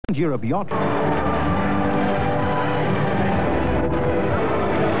Europe yacht.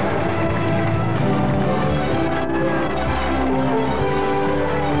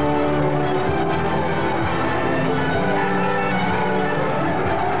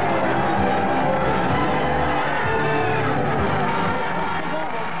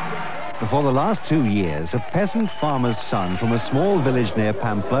 For the last 2 years, a peasant farmer's son from a small village near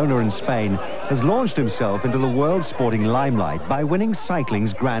Pamplona in Spain has launched himself into the world sporting limelight by winning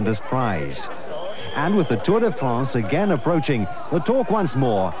cycling's grandest prize. And with the Tour de France again approaching, the talk once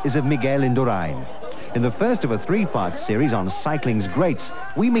more is of Miguel Indurain. In the first of a 3-part series on cycling's greats,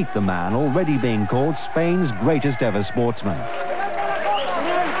 we meet the man already being called Spain's greatest ever sportsman.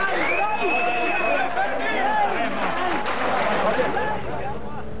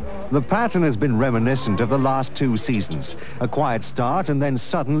 The pattern has been reminiscent of the last 2 seasons. A quiet start and then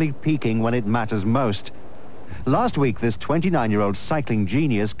suddenly peaking when it matters most. Last week, this 29-year-old cycling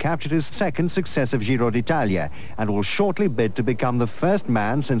genius captured his 2nd successive Giro d'Italia and will shortly bid to become the first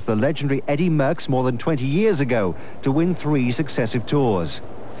man since the legendary Eddy Merckx more than 20 years ago to win 3 successive Tours.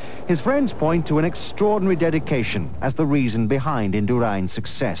 His friends point to an extraordinary dedication as the reason behind Indurain's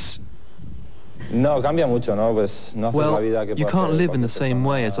success. Well, you can't live in the same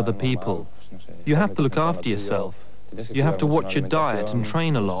way as other people. You have to look after yourself. You have to watch your diet and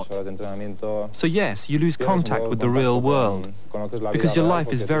train a lot. So yes, you lose contact with the real world, because your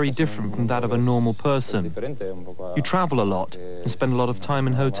life is very different from that of a normal person. You travel a lot and spend a lot of time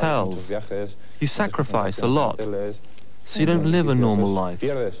in hotels. You sacrifice a lot, so you don't live a normal life.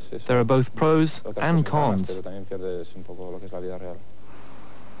 There are both pros and cons.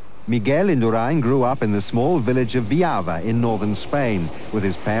 Miguel Indurain grew up in the small village of Viava in northern Spain with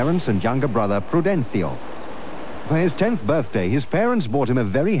his parents and younger brother Prudencio. For his 10th birthday, his parents bought him a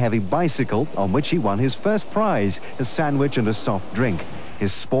very heavy bicycle on which he won his first prize, a sandwich and a soft drink.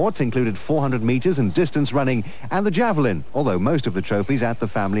 His sports included 400 meters and distance running and the javelin, although most of the trophies at the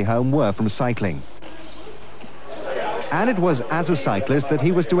family home were from cycling. And it was as a cyclist that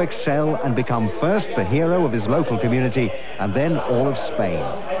he was to excel and become first the hero of his local community and then all of Spain.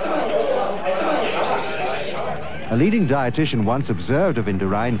 A leading dietitian once observed of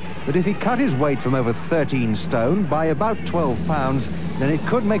Indurain that if he cut his weight from over 13 stone by about 12 pounds, then it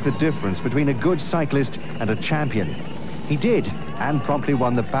could make the difference between a good cyclist and a champion. He did, and promptly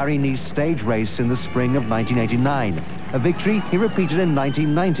won the Paris-Nice stage race in the spring of 1989, a victory he repeated in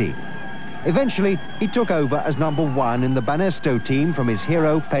 1990. Eventually, he took over as #1 in the Banesto team from his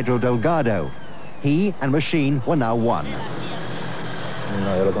hero Pedro Delgado. He and Machine were now one.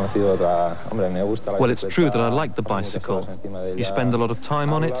 Well, it's true that I like the bicycle. You spend a lot of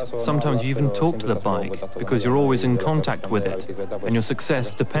time on it. Sometimes you even talk to the bike because you're always in contact with it and your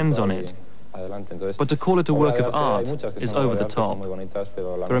success depends on it. But to call it a work of art is over the top.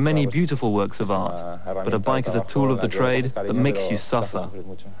 There are many beautiful works of art, but a bike is a tool of the trade that makes you suffer.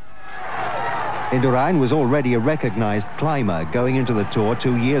 Indurain was already a recognized climber going into the Tour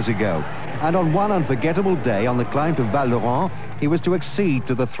 2 years ago. And on one unforgettable day on the climb to Val Laurent, he was to accede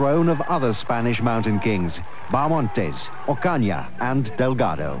to the throne of other Spanish mountain kings, Bahamontes, Ocaña and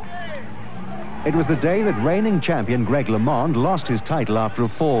Delgado. It was the day that reigning champion Greg LeMond lost his title after a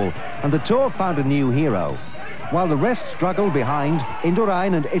fall, and the Tour found a new hero. While the rest struggled behind,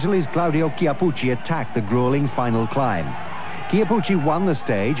 Indurain and Italy's Claudio Chiappucci attacked the grueling final climb. Chiappucci won the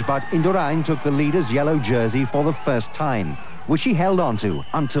stage, but Indurain took the leader's yellow jersey for the first time, which he held onto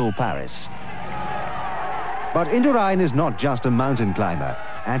until Paris. But Indurain is not just a mountain climber,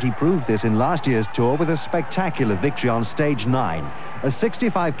 and he proved this in last year's Tour with a spectacular victory on stage 9, a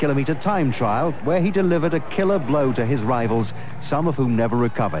 65-kilometer time trial where he delivered a killer blow to his rivals, some of whom never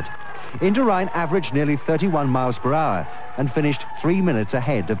recovered. Indurain averaged nearly 31 miles per hour and finished 3 minutes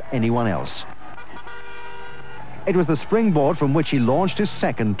ahead of anyone else. It was the springboard from which he launched his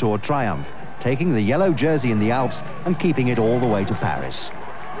 2nd Tour triumph, taking the yellow jersey in the Alps and keeping it all the way to Paris.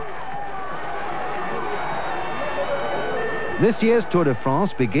 This year's Tour de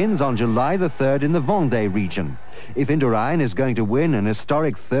France begins on July the 3rd in the Vendée region. If Indurain is going to win an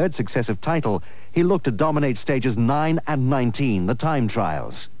historic 3rd successive title, he'll look to dominate stages 9 and 19, the time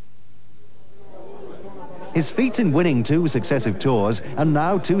trials. His feats in winning 2 successive Tours and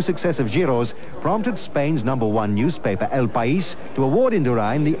now 2 successive Giros prompted Spain's #1 newspaper El País to award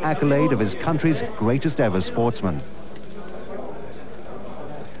Indurain the accolade of his country's greatest ever sportsman.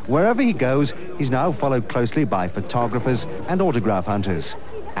 Wherever he goes, he's now followed closely by photographers and autograph hunters.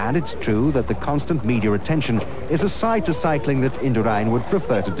 And it's true that the constant media attention is a side to cycling that Indurain would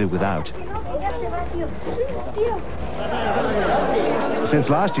prefer to do without. Since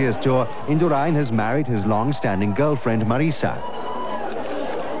last year's Tour, Indurain has married his long-standing girlfriend, Marisa.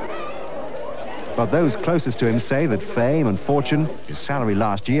 But those closest to him say that fame and fortune, his salary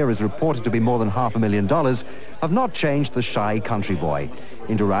last year is reported to be more than $500,000, have not changed the shy country boy.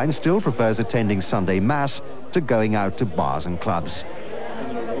 Indurain still prefers attending Sunday Mass to going out to bars and clubs.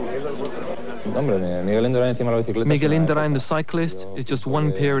 Miguel Indurain, the cyclist, is just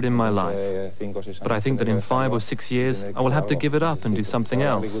one period in my life. But I think that in 5 or 6 years, I will have to give it up and do something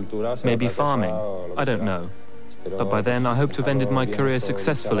else. Maybe farming. I don't know. But by then, I hope to have ended my career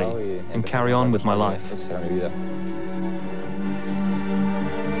successfully and carry on with my life.